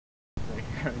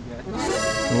I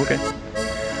guess. Okay.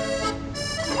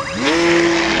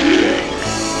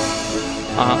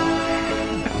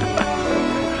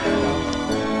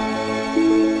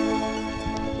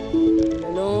 Le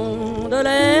long de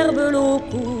l'herbe, l'eau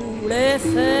coule et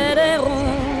fait des ronds.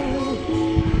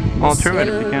 Well, trim it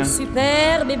if you can.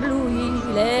 Superbe éblouit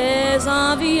les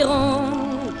environs.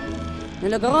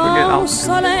 Le grand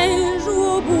soleil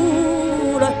joue au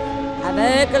boule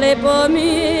avec les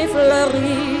pommiers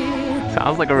fleuris.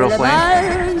 Sounds like a real Le plane.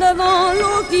 bal devant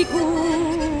l'eau qui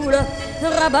coule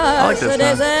rabâche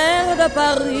des airs de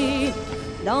Paris.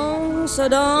 Danse,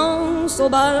 danse au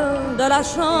bal de la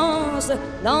chance.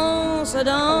 Danse,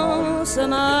 danse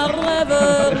ma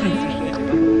rêverie.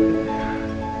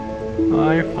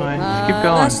 Oh, you're fine. Just keep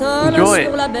going. Enjoy it.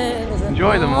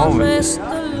 Enjoy the moment.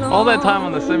 All that time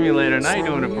on the simulator, now you're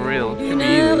doing it for real. It should be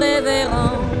easy.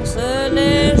 Révérence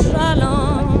les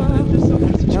chalands,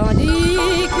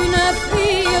 tandis qu'une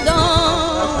fille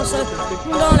danse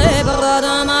dans les bras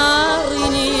d'un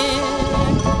marinier.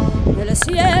 Le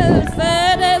ciel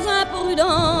fait des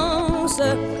imprudences,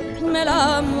 mais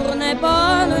l'amour n'est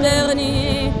pas le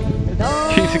dernier.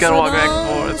 You gotta walk back and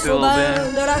forth, do a little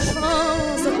dance. De la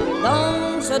chance,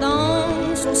 danse,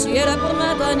 danse au ciel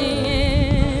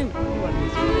printanier.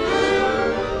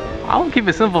 I will keep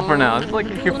it simple for now. It's like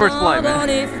your first flight, man. Dans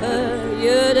les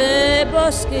feuilles des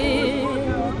bosquets,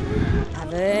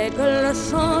 avec le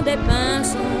chant des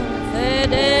pinsons, fait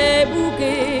des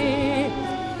bouquets.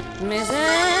 Mais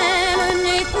elle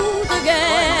n'écoute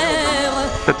guère.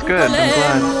 That's good. I'm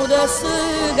glad. De ce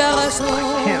garçon. I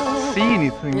can't see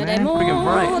anything, man. It's freaking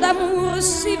bright. D'amour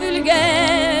si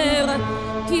vulgaire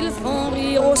qu'ils font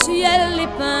rire au ciel les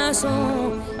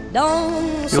pinsons.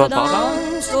 Danse,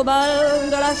 danse au bal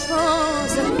de la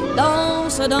chance.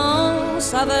 Danse,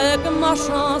 danse avec ma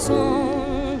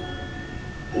chanson.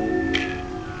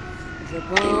 Je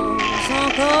pense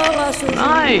encore à ce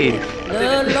Nice!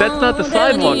 That's not the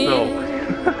sidewalk though.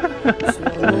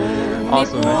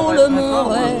 Awesome, man.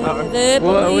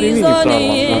 What do you mean you saw it?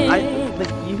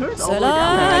 You heard all the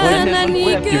way down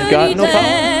there. You've got no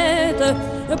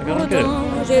problem?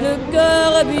 J'ai le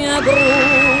cœur bien gros.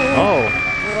 Oh.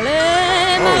 Pour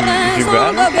les marins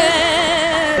en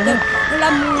goguette,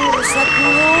 l'amour ça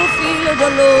coule au fil de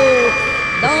l'eau.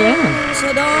 Danse,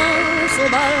 danse au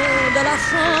bal de la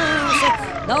chance.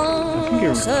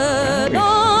 Danse,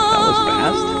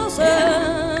 danse.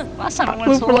 Last time I Flew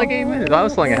went so for like long. 8 minutes. I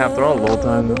was flying at half throttle the whole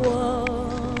time though.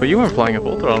 But you weren't flying at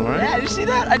full throttle, right? Yeah, did you see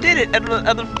that? I did it, and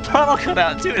the throttle cut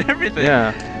out too, and everything.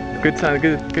 Yeah. Good time.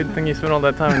 Good thing you spent all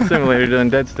that time in the simulator doing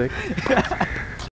dead stick.